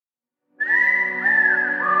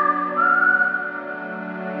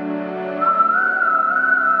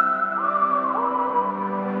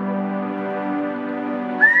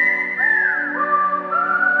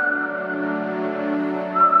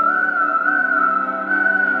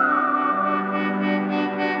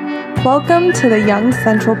Welcome to the Young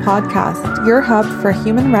Central Podcast, your hub for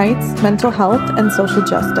human rights, mental health, and social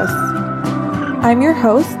justice. I'm your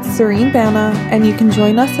host, Serene Bana, and you can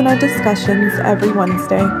join us in our discussions every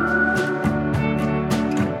Wednesday.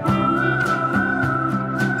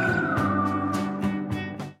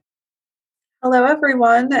 Hello,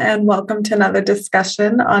 everyone, and welcome to another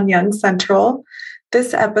discussion on Young Central.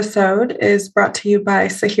 This episode is brought to you by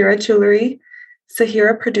Sahira Jewelry.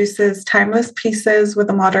 Sahira produces timeless pieces with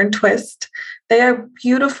a modern twist. They are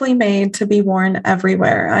beautifully made to be worn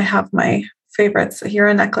everywhere. I have my favorite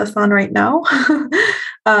Sahira necklace on right now.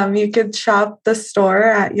 You could shop the store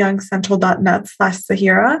at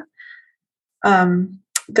youngcentral.net/Sahira.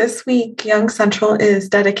 This week, Young Central is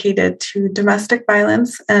dedicated to domestic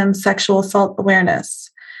violence and sexual assault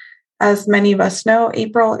awareness. As many of us know,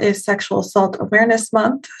 April is Sexual Assault Awareness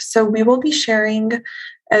Month, so we will be sharing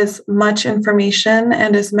as much information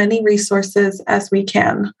and as many resources as we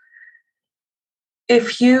can.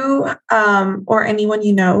 If you or anyone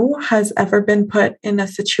you know has ever been put in a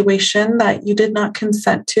situation that you did not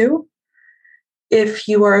consent to, if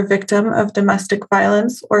you are a victim of domestic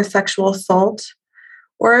violence or sexual assault,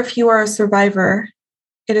 or if you are a survivor,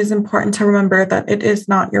 it is important to remember that it is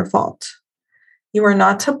not your fault. You are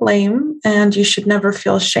not to blame, and you should never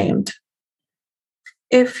feel ashamed.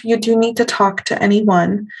 If you do need to talk to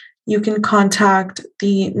anyone, you can contact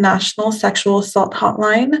the National Sexual Assault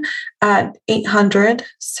Hotline at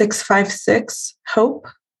 800-656-HOPE.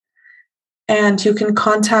 And you can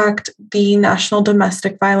contact the National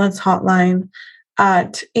Domestic Violence Hotline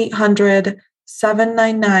at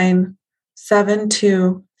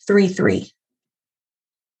 800-799-7233.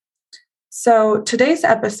 So today's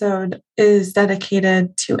episode is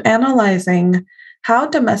dedicated to analyzing how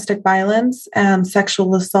domestic violence and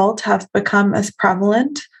sexual assault have become as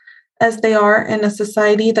prevalent as they are in a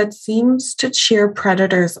society that seems to cheer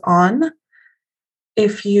predators on.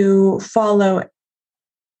 If you follow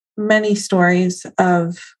many stories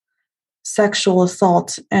of sexual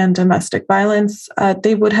assault and domestic violence,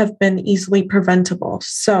 they would have been easily preventable.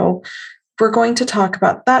 So we're going to talk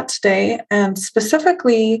about that today. And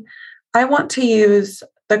specifically, I want to use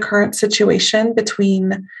the current situation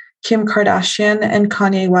between Kim Kardashian and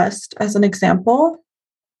Kanye West as an example.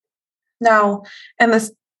 Now, in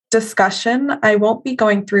this discussion, I won't be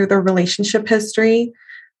going through the relationship history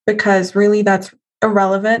because really that's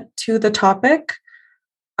irrelevant to the topic.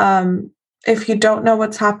 If you don't know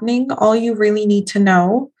what's happening, all you really need to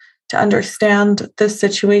know to understand this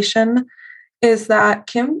situation is that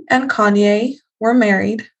Kim and Kanye were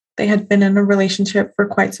married. They had been in a relationship for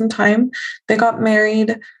quite some time. They got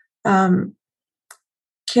married.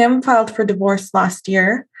 Kim filed for divorce last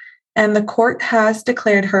year, and the court has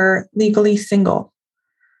declared her legally single.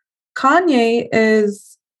 Kanye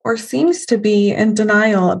is, or seems to be, in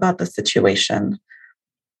denial about the situation.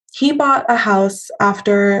 He bought a house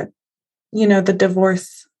after, the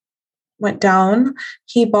divorce went down.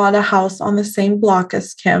 He bought a house on the same block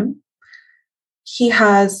as Kim. He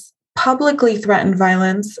has publicly threatened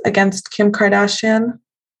violence against Kim Kardashian.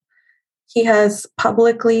 He has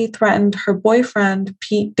publicly threatened her boyfriend,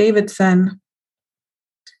 Pete Davidson.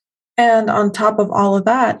 And on top of all of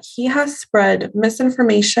that, he has spread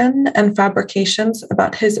misinformation and fabrications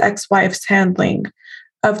about his ex-wife's handling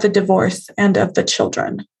of the divorce and of the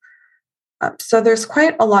children. So there's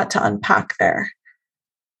quite a lot to unpack there.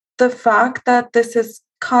 The fact that this is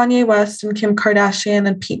Kanye West and Kim Kardashian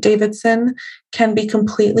and Pete Davidson can be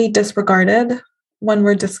completely disregarded when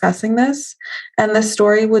we're discussing this, and the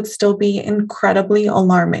story would still be incredibly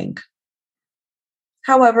alarming.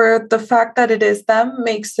 However, the fact that it is them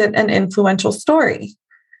makes it an influential story,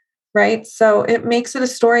 right? So it makes it a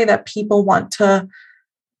story that people want to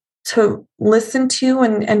listen to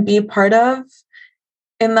and be a part of,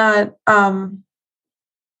 in that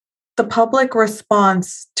the public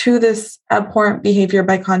response to this abhorrent behavior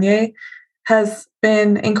by Kanye has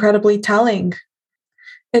been incredibly telling.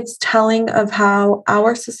 It's telling of how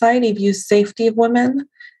our society views safety of women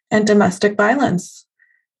and domestic violence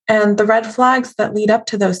and the red flags that lead up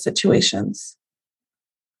to those situations.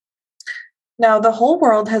 Now, the whole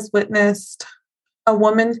world has witnessed a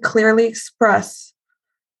woman clearly express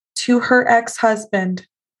to her ex-husband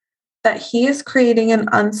that he is creating an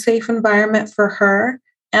unsafe environment for her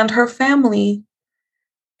and her family,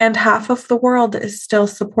 and half of the world is still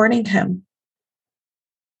supporting him.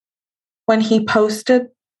 When he posted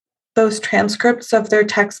those transcripts of their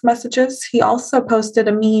text messages, he also posted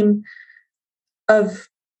a meme of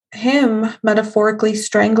him metaphorically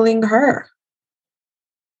strangling her.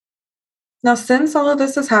 Now, since all of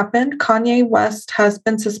this has happened, Kanye West has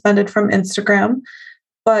been suspended from Instagram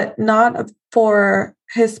but not for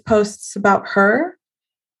his posts about her.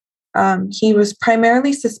 He was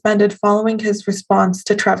primarily suspended following his response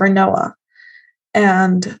to Trevor Noah.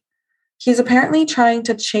 And he's apparently trying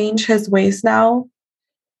to change his ways now,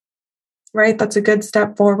 right? That's a good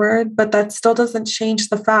step forward, but that still doesn't change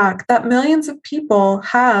the fact that millions of people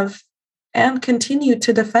have and continue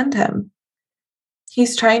to defend him.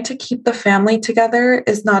 He's trying to keep the family together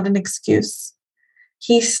is not an excuse.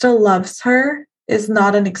 He still loves her is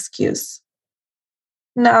not an excuse.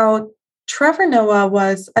 Now, Trevor Noah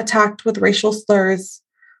was attacked with racial slurs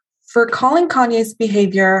for calling Kanye's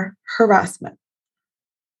behavior harassment.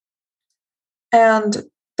 And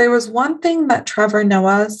there was one thing that Trevor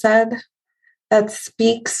Noah said that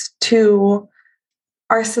speaks to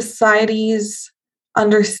our society's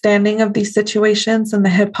understanding of these situations and the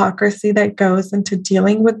hypocrisy that goes into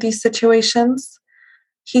dealing with these situations.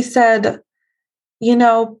 He said,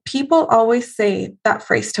 people always say that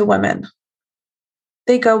phrase to women.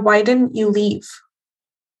 They go, "Why didn't you leave?"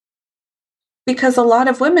 Because a lot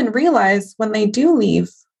of women realize when they do leave,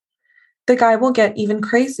 the guy will get even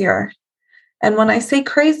crazier. And when I say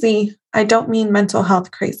crazy, I don't mean mental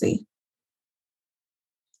health crazy.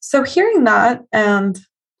 So hearing that and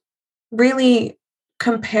really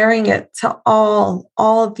comparing it to all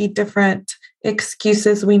of the different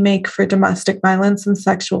excuses we make for domestic violence and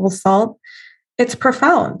sexual assault, it's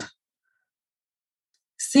profound.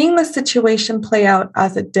 Seeing the situation play out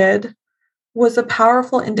as it did was a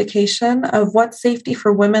powerful indication of what safety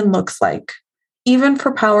for women looks like, even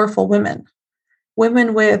for powerful women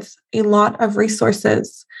with a lot of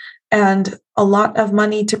resources and a lot of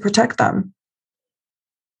money to protect them.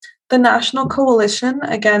 The National Coalition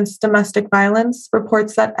Against Domestic Violence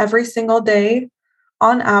reports that every single day,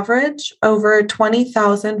 on average, over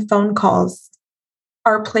 20,000 phone calls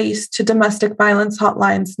are placed to domestic violence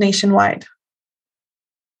hotlines nationwide.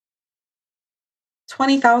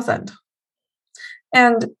 20,000.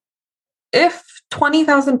 And if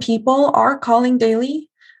 20,000 people are calling daily,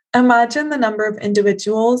 imagine the number of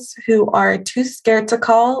individuals who are too scared to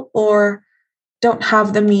call or don't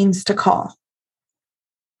have the means to call.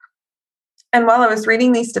 And while I was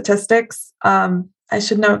reading these statistics, I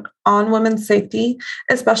should note on women's safety,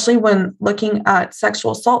 especially when looking at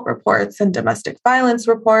sexual assault reports and domestic violence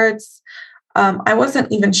reports, I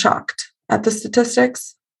wasn't even shocked at the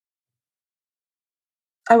statistics.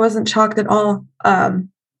 I wasn't shocked at all.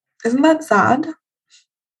 Isn't that sad?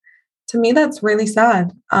 To me, that's really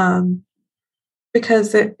sad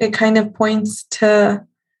because it kind of points to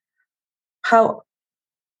how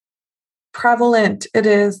prevalent it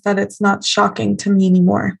is that it's not shocking to me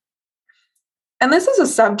anymore. And this is a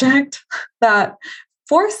subject that,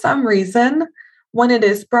 for some reason, when it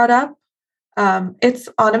is brought up, it's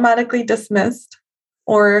automatically dismissed,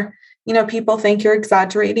 or people think you're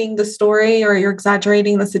exaggerating the story or you're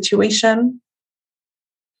exaggerating the situation.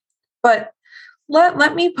 But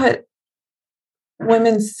let me put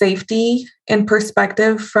women's safety in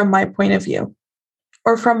perspective from my point of view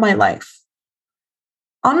or from my life.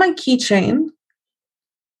 On my keychain,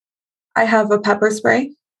 I have a pepper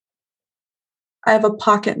spray, I have a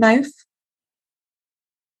pocket knife,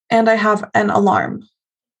 and I have an alarm.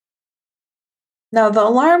 Now, the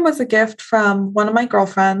alarm was a gift from one of my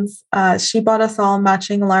girlfriends. She bought us all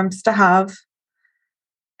matching alarms to have.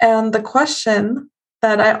 And the question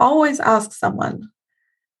that I always ask someone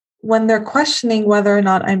when they're questioning whether or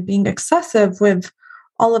not I'm being excessive with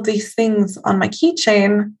all of these things on my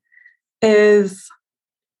keychain is,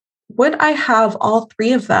 would I have all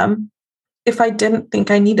three of them if I didn't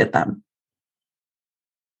think I needed them?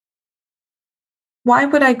 Why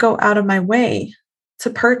would I go out of my way to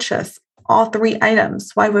purchase all three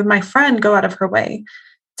items? Why would my friend go out of her way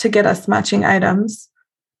to get us matching items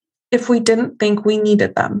if we didn't think we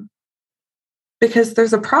needed them? Because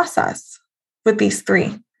there's a process with these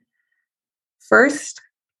three. First,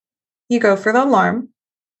 you go for the alarm.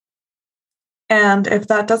 And if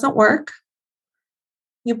that doesn't work,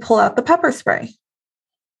 you pull out the pepper spray.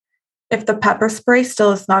 If the pepper spray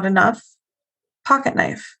still is not enough, pocket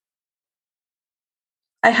knife.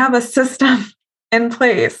 I have a system in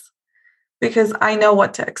place because I know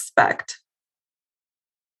what to expect.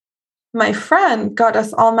 My friend got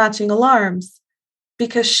us all matching alarms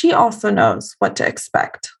because she also knows what to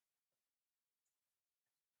expect.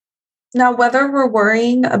 Now, whether we're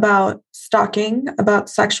worrying about stalking, about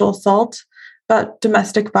sexual assault, about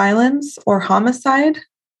domestic violence or homicide,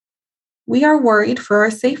 we are worried for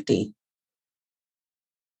our safety.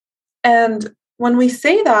 And when we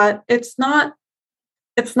say that, it's not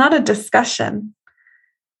a discussion.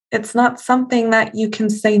 It's not something that you can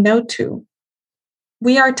say no to.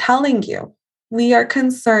 We are telling you We are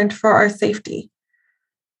concerned for our safety.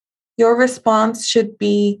 Your response should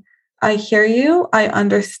be, I hear you, I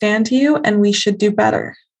understand you, and we should do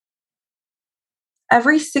better.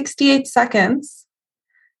 Every 68 seconds,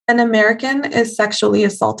 an American is sexually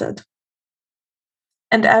assaulted.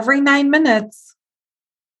 And every 9 minutes,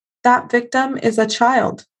 that victim is a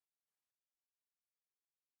child.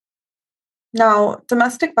 Now,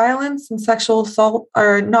 domestic violence and sexual assault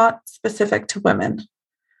are not specific to women.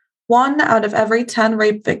 1 out of every 10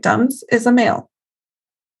 rape victims is a male.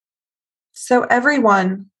 So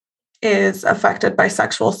everyone is affected by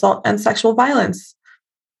sexual assault and sexual violence.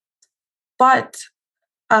 But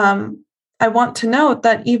I want to note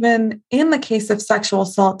that even in the case of sexual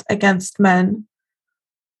assault against men,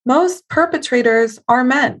 most perpetrators are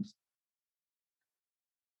men.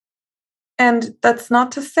 And that's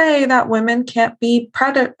not to say that women can't be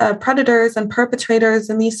predators and perpetrators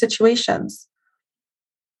in these situations.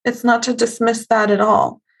 It's not to dismiss that at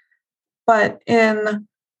all. But in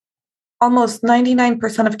almost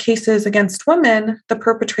 99% of cases against women, the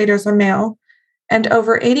perpetrators are male. And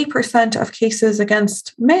over 80% of cases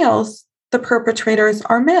against males, the perpetrators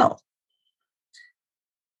are male.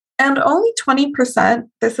 And only 20%,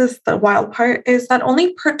 this is the wild part, is that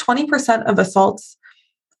only 20% of assaults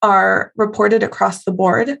are reported across the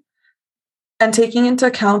board. And taking into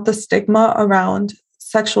account the stigma around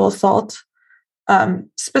sexual assault,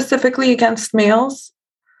 specifically against males,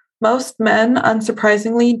 most men,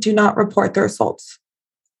 unsurprisingly, do not report their assaults.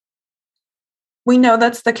 We know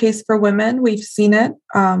that's the case for women. We've seen it.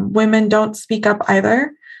 Women don't speak up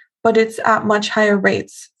either, but it's at much higher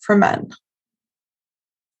rates for men.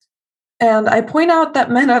 And I point out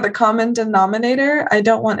that men are the common denominator. I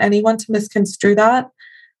don't want anyone to misconstrue that,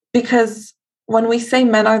 because when we say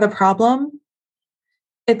men are the problem,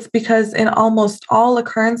 it's because in almost all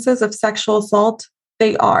occurrences of sexual assault,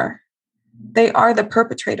 they are the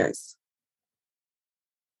perpetrators.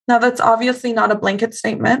 Now, that's obviously not a blanket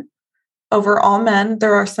statement over all men.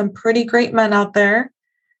 There are some pretty great men out there.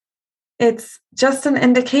 It's just an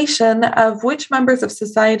indication of which members of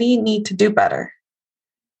society need to do better.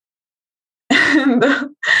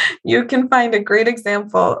 And you can find a great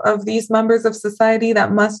example of these members of society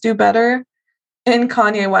that must do better in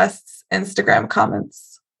Kanye West's Instagram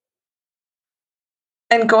comments.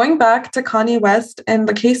 And going back to Kanye West, in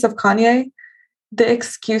the case of Kanye, the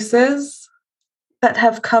excuses that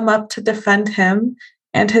have come up to defend him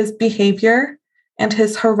and his behavior and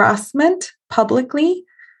his harassment publicly,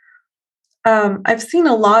 I've seen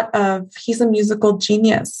a lot of, he's a musical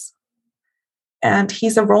genius and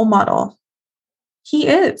he's a role model. He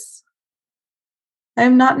is.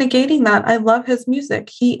 I'm not negating that. I love his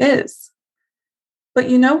music. He is. But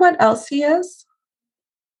you know what else he is?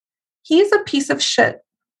 He's a piece of shit.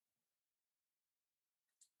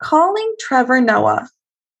 Calling Trevor Noah,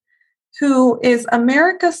 who is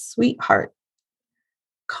America's sweetheart,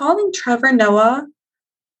 calling Trevor Noah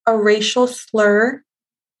a racial slur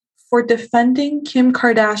for defending Kim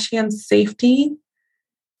Kardashian's safety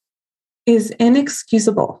is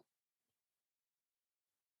inexcusable.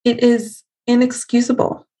 It is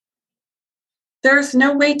inexcusable. There's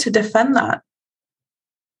no way to defend that.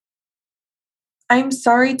 I'm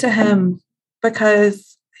sorry to him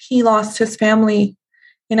because he lost his family,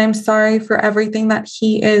 and I'm sorry for everything that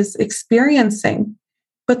he is experiencing,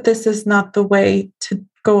 but this is not the way to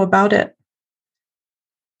go about it.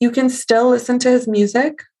 You can still listen to his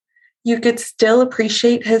music. You could still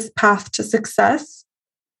appreciate his path to success.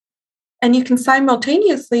 And you can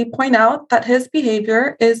simultaneously point out that his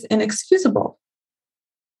behavior is inexcusable.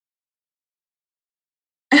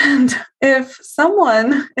 And if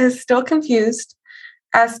someone is still confused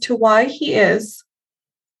as to why he is,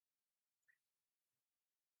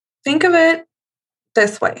 think of it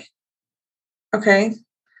this way, okay?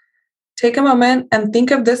 Take a moment and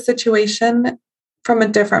think of this situation from a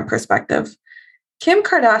different perspective. Kim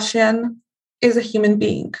Kardashian is a human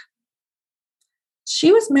being.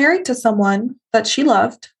 She was married to someone that she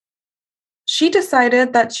loved. She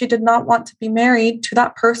decided that she did not want to be married to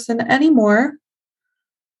that person anymore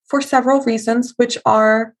for several reasons, which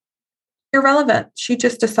are irrelevant. She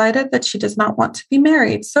just decided that she does not want to be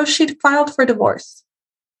married. So she filed for divorce.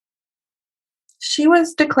 She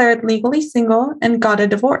was declared legally single and got a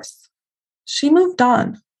divorce. She moved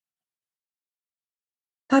on.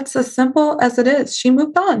 That's as simple as it is. She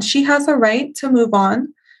moved on. She has a right to move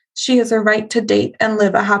on. She has a right to date and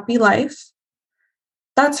live a happy life.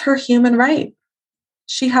 That's her human right.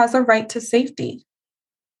 She has a right to safety.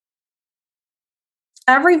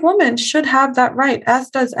 Every woman should have that right, as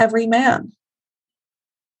does every man.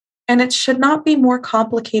 And it should not be more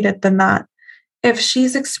complicated than that. If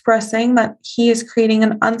she's expressing that he is creating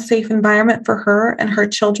an unsafe environment for her and her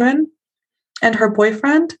children and her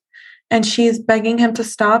boyfriend, and she's begging him to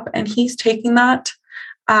stop, and he's taking that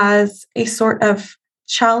as a sort of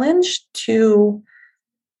challenge to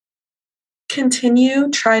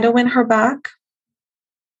try to win her back,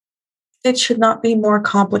 it should not be more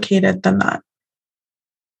complicated than that.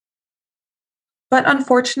 But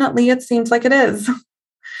unfortunately, it seems like it is.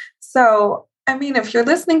 So, if you're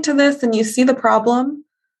listening to this and you see the problem,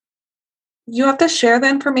 you have to share the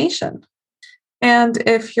information. And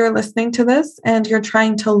if you're listening to this and you're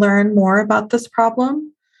trying to learn more about this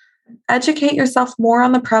problem, educate yourself more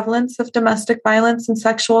on the prevalence of domestic violence and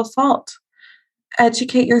sexual assault.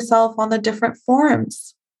 Educate yourself on the different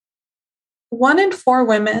forms. 1 in 4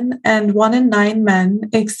 women and 1 in 9 men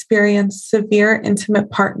experience severe intimate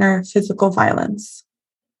partner physical violence.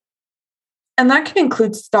 And that can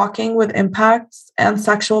include stalking with impacts and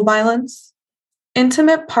sexual violence.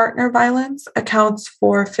 Intimate partner violence accounts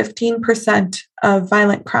for 15% of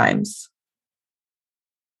violent crimes.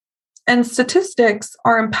 And statistics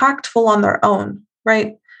are impactful on their own,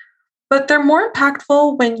 right? But they're more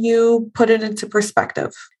impactful when you put it into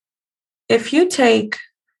perspective. If you take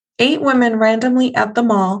 8 women randomly at the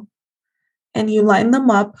mall and you line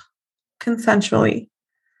them up consensually,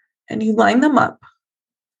 and you line them up,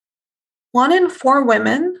 1 in 4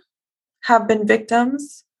 women have been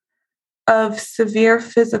victims of severe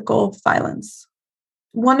physical violence.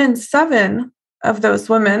 1 in 7 of those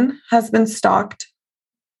women has been stalked.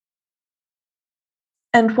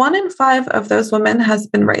 And 1 in 5 of those women has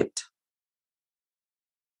been raped.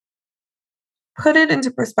 Put it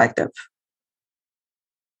into perspective.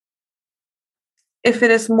 If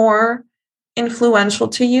it is more influential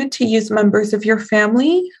to you to use members of your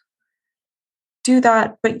family, do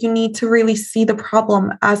that, but you need to really see the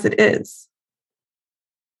problem as it is.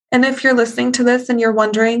 And if you're listening to this and you're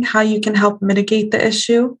wondering how you can help mitigate the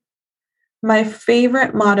issue, my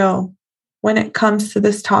favorite motto when it comes to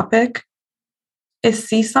this topic is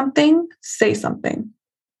see something, say something.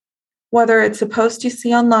 Whether it's a post you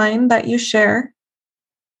see online that you share,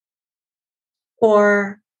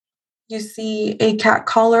 or you see a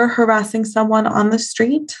catcaller harassing someone on the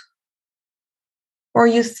street, or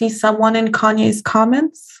you see someone in Kanye's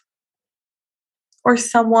comments, or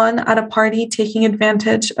someone at a party taking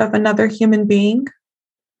advantage of another human being,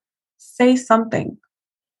 say something.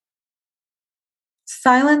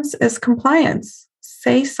 Silence is compliance.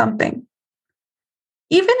 Say something.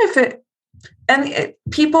 Even if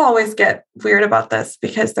people always get weird about this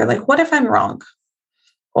because they're like, what if I'm wrong?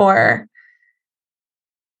 Or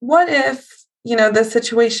what if, the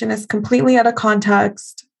situation is completely out of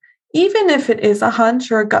context? Even if it is a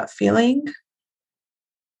hunch or a gut feeling,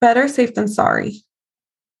 better safe than sorry.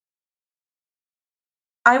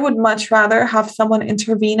 I would much rather have someone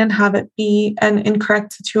intervene and have it be an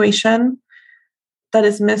incorrect situation that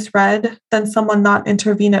is misread than someone not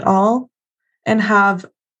intervene at all and have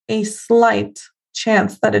a slight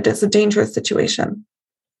chance that it is a dangerous situation.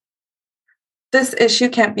 This issue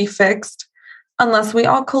can't be fixed unless we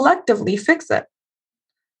all collectively fix it.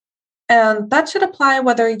 And that should apply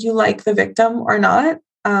whether you like the victim or not.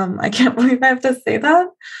 I can't believe I have to say that.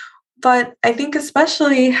 But I think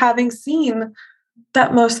especially having seen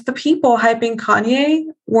that most of the people hyping Kanye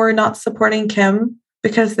were not supporting Kim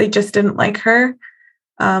because they just didn't like her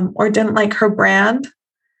or didn't like her brand.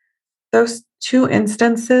 Those 2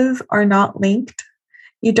 instances are not linked.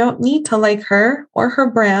 You don't need to like her or her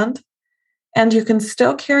brand, and you can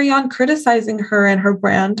still carry on criticizing her and her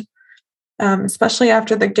brand, especially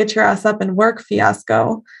after the get your ass up and work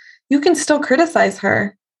fiasco. You can still criticize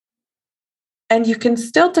her, and you can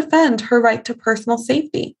still defend her right to personal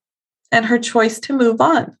safety and her choice to move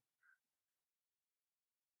on.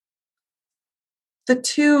 The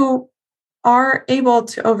 2 are able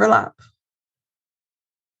to overlap.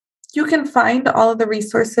 You can find all of the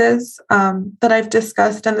resources that I've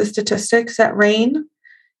discussed and the statistics at RAIN.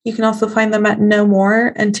 You can also find them at No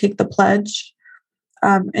More and Take the Pledge.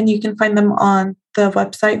 And you can find them on the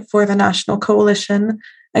website for the National Coalition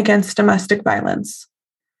Against Domestic Violence.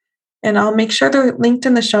 And I'll make sure they're linked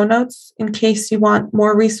in the show notes in case you want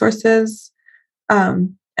more resources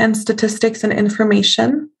and statistics and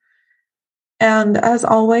information. And as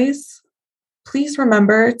always, please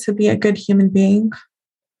remember to be a good human being.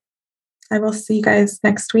 I will see you guys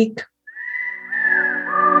next week.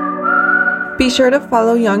 Be sure to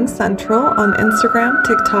follow Young Central on Instagram,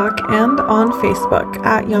 TikTok, and on Facebook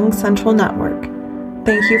at Young Central Network.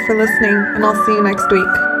 Thank you for listening, and I'll see you next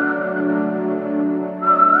week.